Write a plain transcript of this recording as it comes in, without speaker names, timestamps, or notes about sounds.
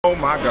Oh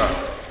my God.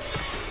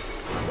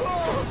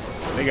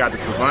 They got the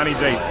Savani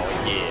Jason.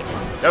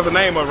 Yeah. That's the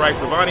name of it, right,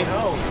 Savani?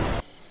 No.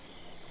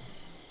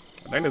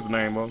 I think that's the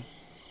name of him.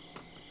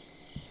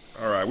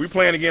 Alright, we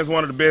playing against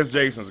one of the best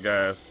Jasons,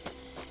 guys.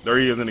 There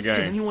he is in the game.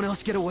 Did anyone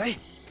else get away?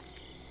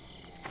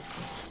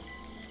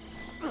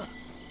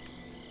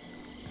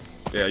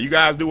 Yeah, you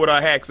guys do what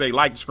our hack say.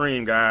 Like the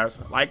stream, guys.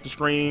 Like the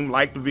stream,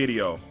 like the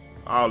video.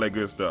 All that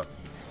good stuff.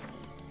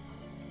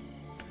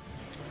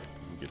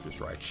 Get this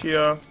right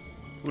here.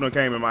 Who done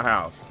came in my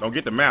house? Don't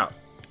get the map.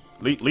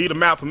 Leave the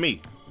map for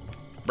me.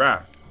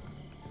 Bruh.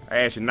 I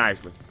asked you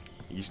nicely.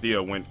 You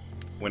still went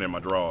in my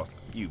drawers.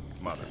 You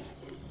mother.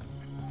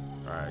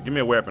 Alright, give me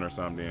a weapon or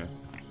something then.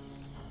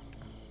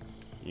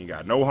 You ain't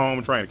got no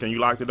home training. Can you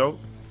lock the door?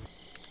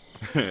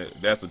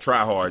 That's a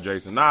try-hard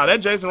Jason. Nah,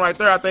 that Jason right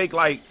there, I think,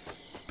 like,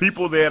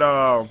 people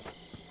that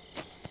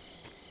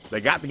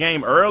they got the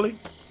game early.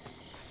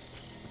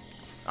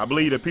 I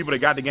believe that people that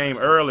got the game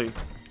early,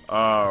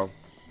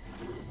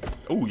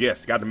 ooh,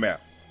 yes, got the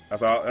map.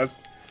 That's all. That's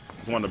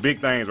one of the big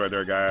things right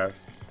there,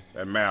 guys.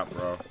 That map,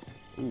 bro.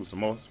 Ooh, some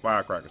more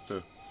firecrackers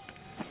too.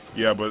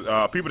 Yeah,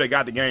 but people that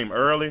got the game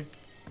early,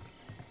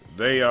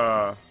 they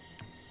I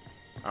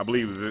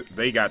believe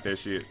they got that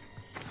shit.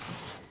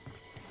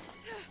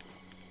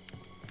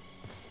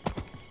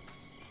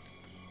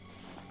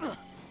 I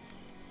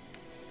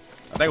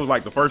think it was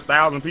like the first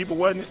 1,000 people,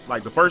 wasn't it?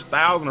 Like the first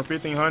 1,000 or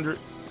 1,500.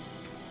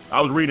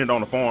 I was reading it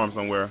on the forum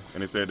somewhere,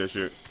 and it said that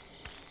shit.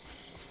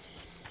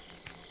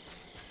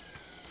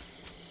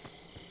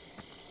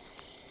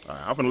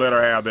 Alright, I'm gonna let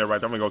her have that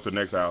right there. I'm gonna go to the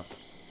next house.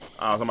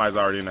 Oh, somebody's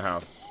already in the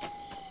house.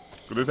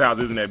 Cause this house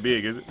isn't that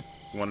big, is it?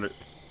 One of the,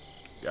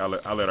 yeah,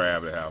 I'll let her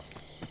have the house.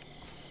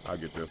 I'll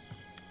get this.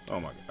 Oh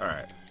my,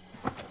 alright.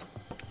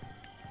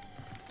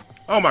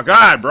 Oh my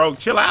God, bro,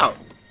 chill out.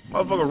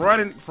 Motherfucker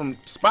running from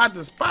spot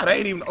to spot. I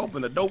ain't even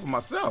opened the door for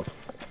myself.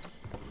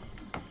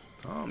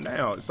 Calm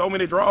down. So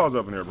many drawers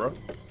up in here, bro.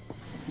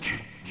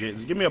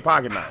 Just give me a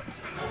pocket knife.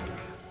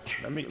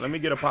 Let me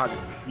get a pocket.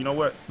 You know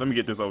what? Let me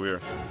get this over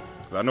here.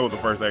 Cause I know it's a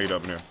first aid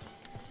up in here.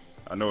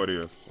 I know it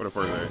is. What a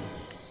first aid?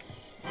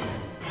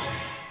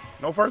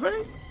 No first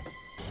aid?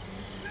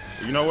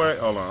 You know what?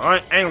 Hold on. I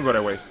ain't gonna go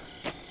that way.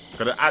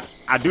 Cause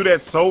I do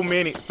that so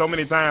many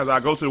times. I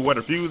go to where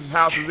the fuse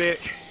house is at,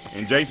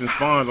 and Jason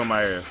spawns on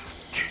my ass.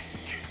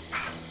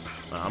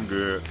 Nah, I'm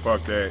good.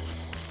 Fuck that.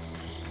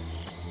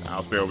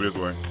 I'll stay over this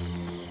way.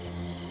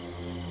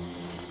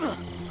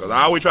 Cause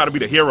I always try to be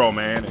the hero,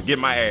 man, and get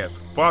my ass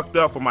fucked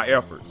up for my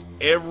efforts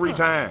every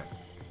time.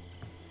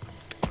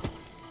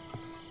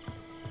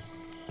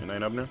 It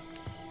ain't up there.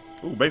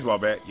 Ooh, baseball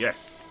bat.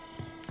 Yes.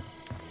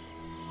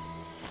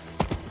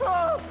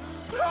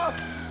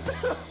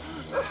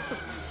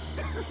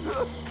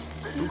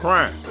 Who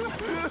crying?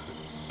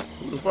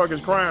 Who the fuck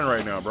is crying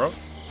right now, bro?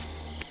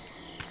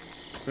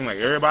 Seems like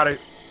everybody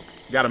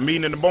got a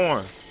meeting in the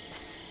barn.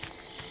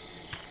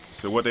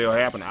 So what they'll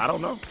happen? I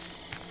don't know.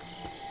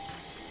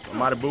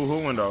 Somebody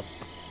boo-hooing though.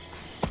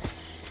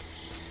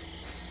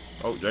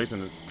 Oh,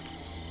 Jason is.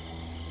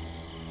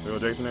 Where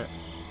Jason at?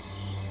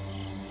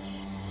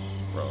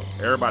 Bro,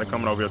 everybody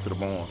coming over here to the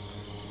barn.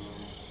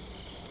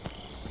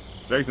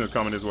 Jason is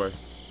coming this way.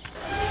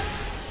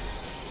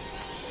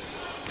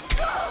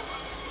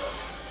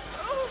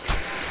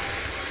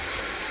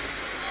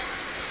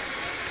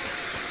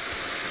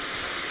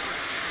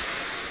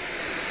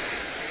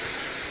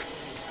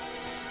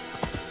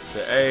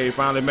 Said, hey,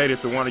 finally made it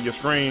to one of your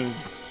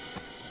streams.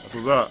 That's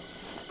what's up.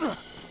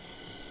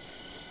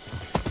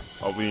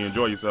 Hope you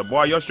enjoy yourself.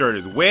 Boy, your shirt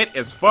is wet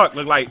as fuck.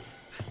 Look like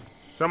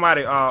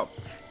somebody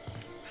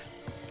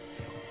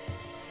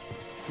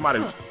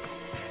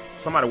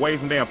somebody waved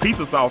some damn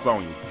pizza sauce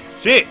on you.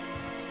 Shit.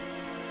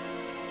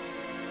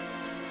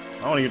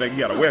 I don't even think you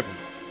got a weapon.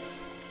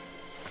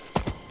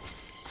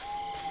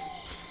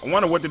 I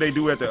wonder what did they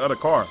do at the other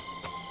car.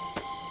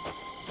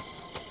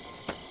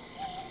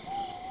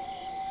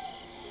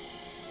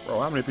 Bro,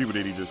 how many people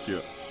did he just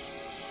kill?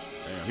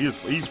 Damn,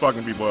 he's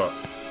fucking people up.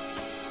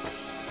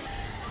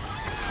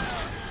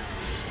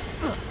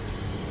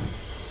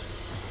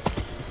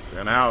 Stay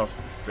in the house.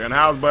 Stay in the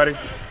house, buddy.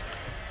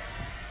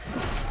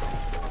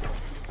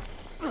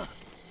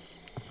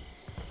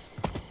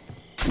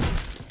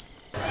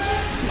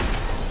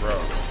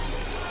 Bro.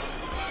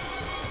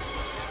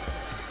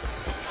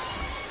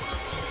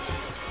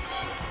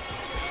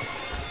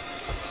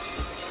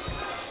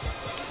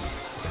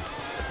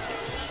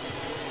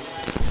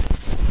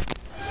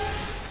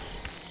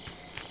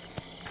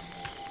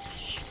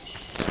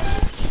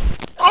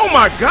 Oh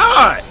my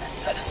God!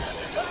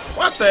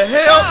 What the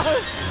hell?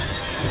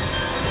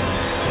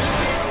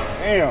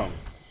 Damn.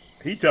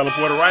 He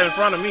teleported right in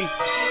front of me.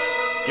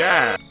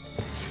 God.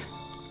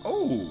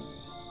 Oh.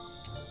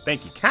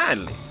 Thank you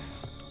kindly.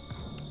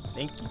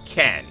 Thank you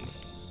kindly.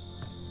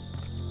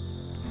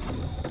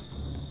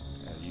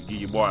 You give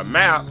your boy a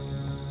map.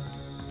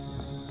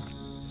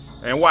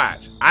 And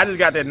watch. I just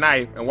got that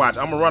knife and watch.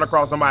 I'm gonna run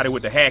across somebody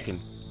with the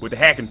hacking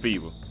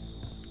fever.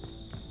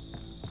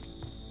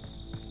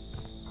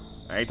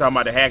 I ain't talking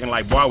about the hacking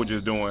like Boy was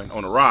just doing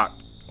on the rock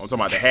I'm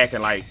talking about the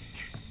hacking like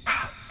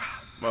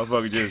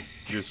motherfucker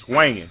just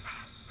swinging.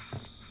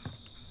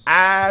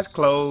 Eyes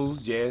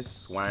closed,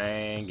 just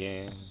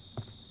swinging.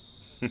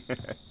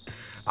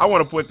 I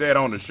want to put that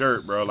on the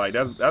shirt, bro. Like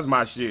that's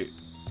my shit.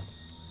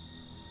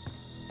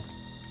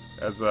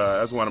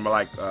 That's one of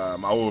my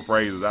my old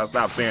phrases. I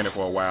stopped saying it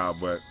for a while,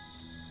 but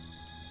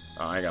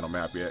I ain't got no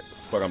map yet.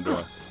 What I'm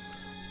doing?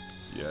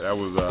 Yeah, that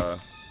was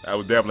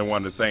definitely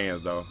one of the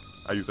sayings though.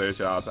 I used to say this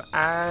shit all the time.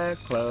 Eyes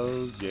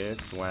closed,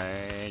 just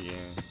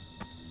swinging.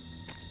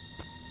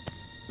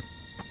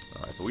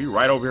 All right, so we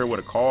right over here where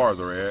the cars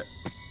are at.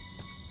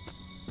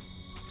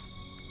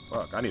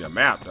 Fuck, I need a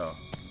map though.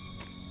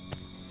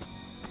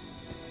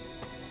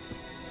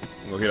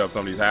 I'm gonna hit up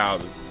some of these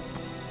houses.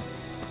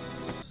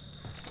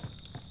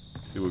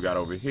 See what we got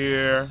over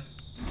here.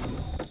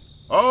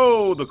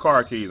 Oh, the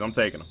car keys. I'm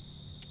taking them.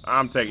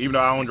 Even though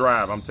I don't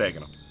drive, I'm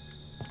taking them.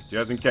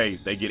 Just in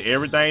case. They get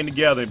everything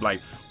together and be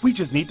like, we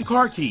just need the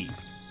car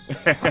keys.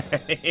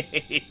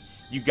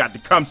 You got to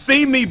come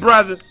see me,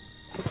 brother.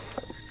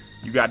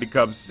 You got to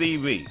come see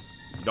me.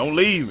 Don't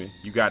leave me.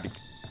 You got to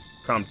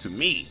come to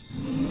me.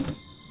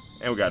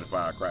 And we got the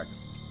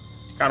firecrackers.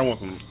 Kind of want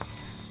some...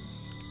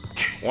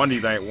 One of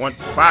these things...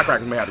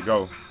 Firecrackers may have to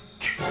go.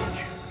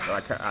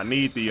 But I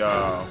need the...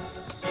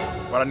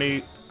 What I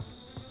need?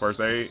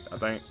 First aid, I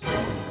think.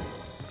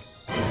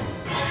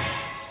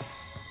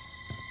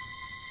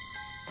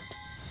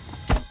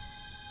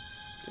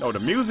 You know, the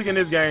music in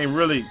this game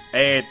really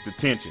adds the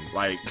tension.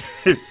 Like,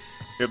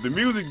 if the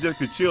music just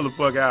could chill the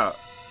fuck out,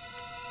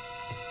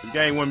 this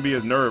game wouldn't be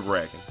as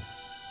nerve-wracking.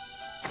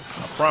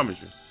 I promise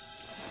you.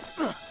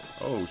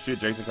 Oh, shit,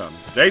 Jason coming.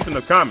 Jason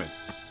is coming.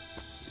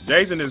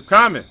 Jason is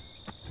coming.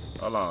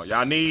 Hold on.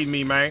 Y'all need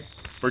me, man.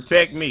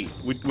 Protect me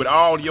with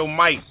all your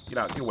might. Get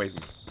out. Get away from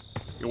me.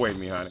 Get away from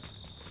me, honey.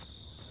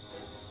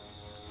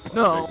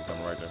 No. Jason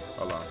coming right there.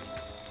 Hold on.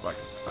 Fuck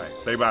it. All right,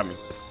 stay by me.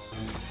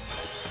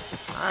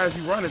 Why is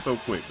you running so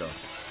quick, though?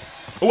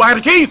 Oh, I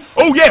got the keys.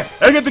 Oh, yes.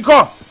 Let's get to the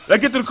car.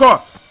 Let's get to the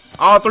car.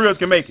 All three of us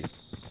can make it.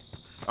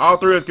 All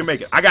three of us can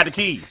make it. I got the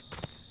keys.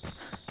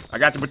 I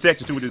got the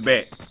protection too with this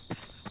bag.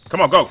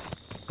 Come on, go.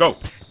 Go.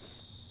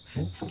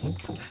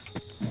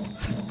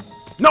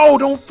 No,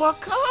 don't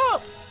fuck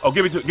up. Oh,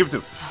 give it to. Give it to.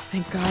 Oh,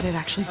 thank God it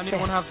actually fit.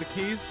 Anyone have the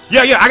keys?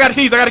 Yeah, I got the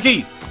keys. I got the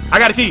keys. I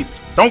got the keys.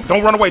 Don't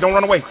run away. Don't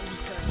run away.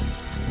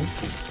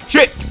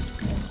 Shit.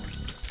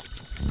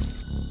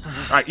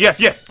 All right.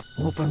 Yes.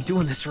 Hope I'm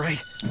doing this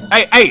right.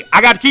 Hey.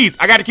 I got the keys.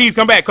 I got the keys.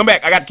 Come back.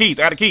 I got the keys.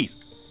 I got the keys.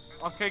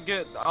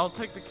 Okay, I'll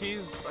take the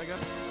keys. I got.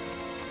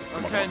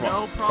 Okay, come on.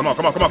 no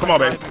problem. Come on,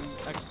 baby.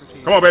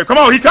 Come on, baby. Come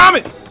on. He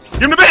coming.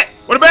 Give him the bat.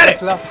 Where the bat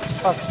at?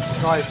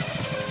 Right.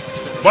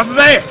 Bust his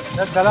ass.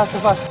 The last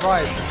of us,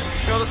 right.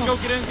 Go, let's go.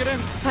 Get in.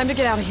 Time to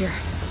get out of here.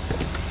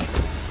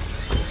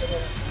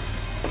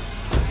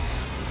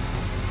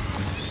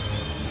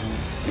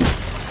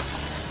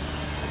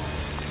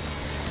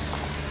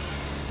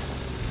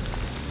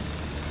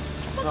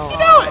 What are you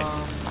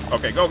doing?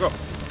 Okay, go.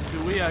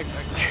 Do we? I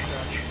can't drive.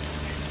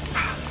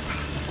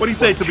 What do you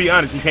say? To be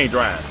honest, he can't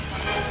drive.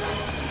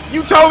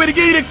 You told me to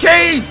give you the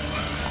keys.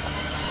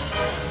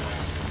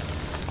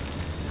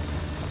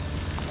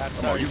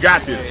 Come on, you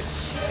got this.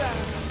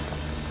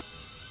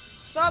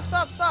 Stop.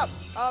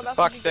 Oh, that's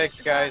Fuck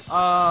sakes, guys.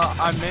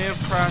 I may have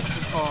crashed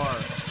the car.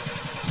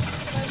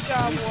 Nice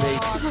job,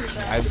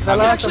 Warhawk. The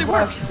last actually of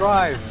us, worked.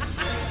 drive.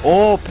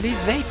 Oh, please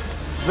wait.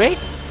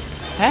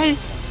 Hey,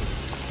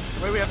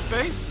 Wait, we have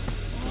space?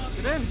 Let's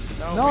get in.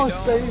 No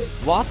space.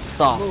 what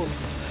the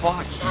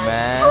fuck,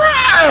 man?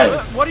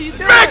 Drive! What are you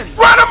doing? Mick,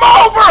 run him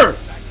over!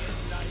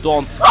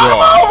 Don't Run him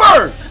go.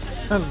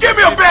 over! Give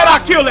me a bat,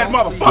 I'll kill that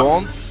motherfucker!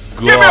 Don't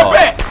go. Give me a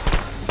bat!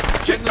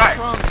 Shit, Get in the nice.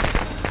 trunk.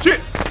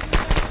 Shit,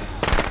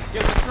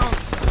 Get in the trunk.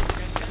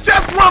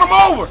 just run him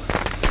over!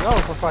 No,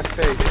 for fuck's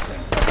sake.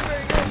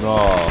 No.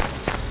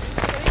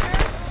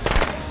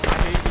 I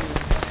hate you.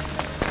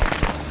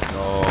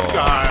 No.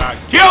 God,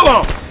 kill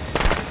him!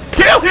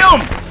 Kill him!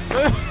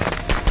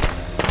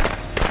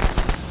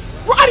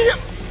 Why do you...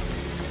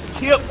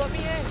 Kill him!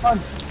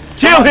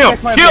 Kill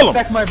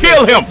him!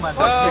 Kill him!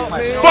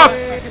 Fuck!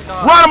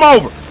 Run him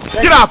over!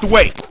 Get out the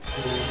way!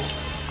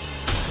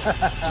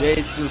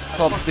 Jason,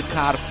 stop the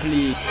car,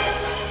 please.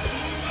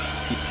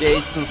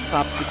 Jason,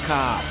 stop the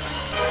car.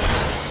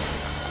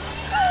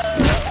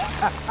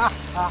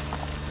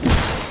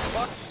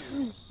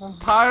 I'm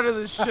tired of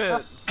this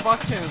shit.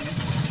 Fuck him.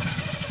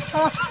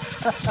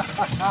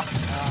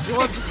 He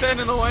wants to stand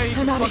in the way. He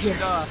I'm can outta fucking here.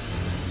 die.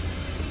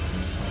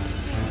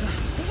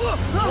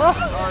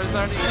 Oh, is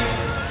there any...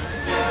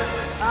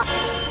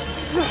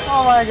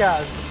 Oh my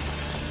god.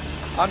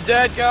 I'm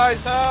dead,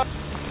 guys. Help.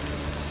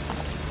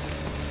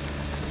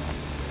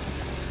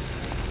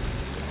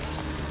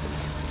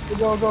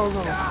 Go.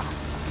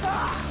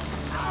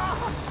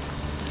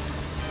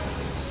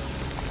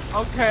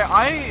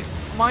 Okay,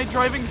 my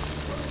driving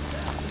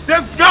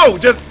Just go!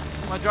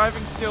 my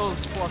driving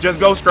skills fucking... Just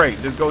go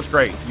straight. Just go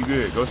straight. You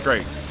good. Go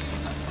straight.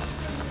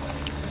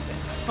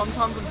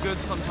 Sometimes I'm good,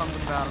 sometimes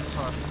I'm bad. I'm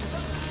sorry.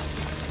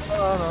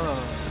 No.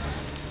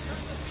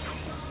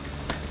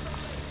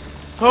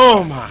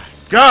 Oh my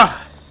God.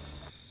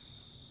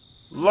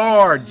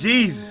 Lord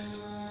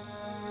Jesus.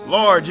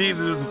 Lord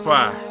Jesus is a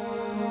fire.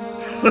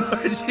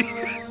 Lord Jesus.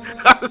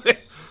 I said,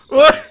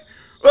 what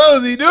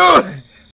was he doing?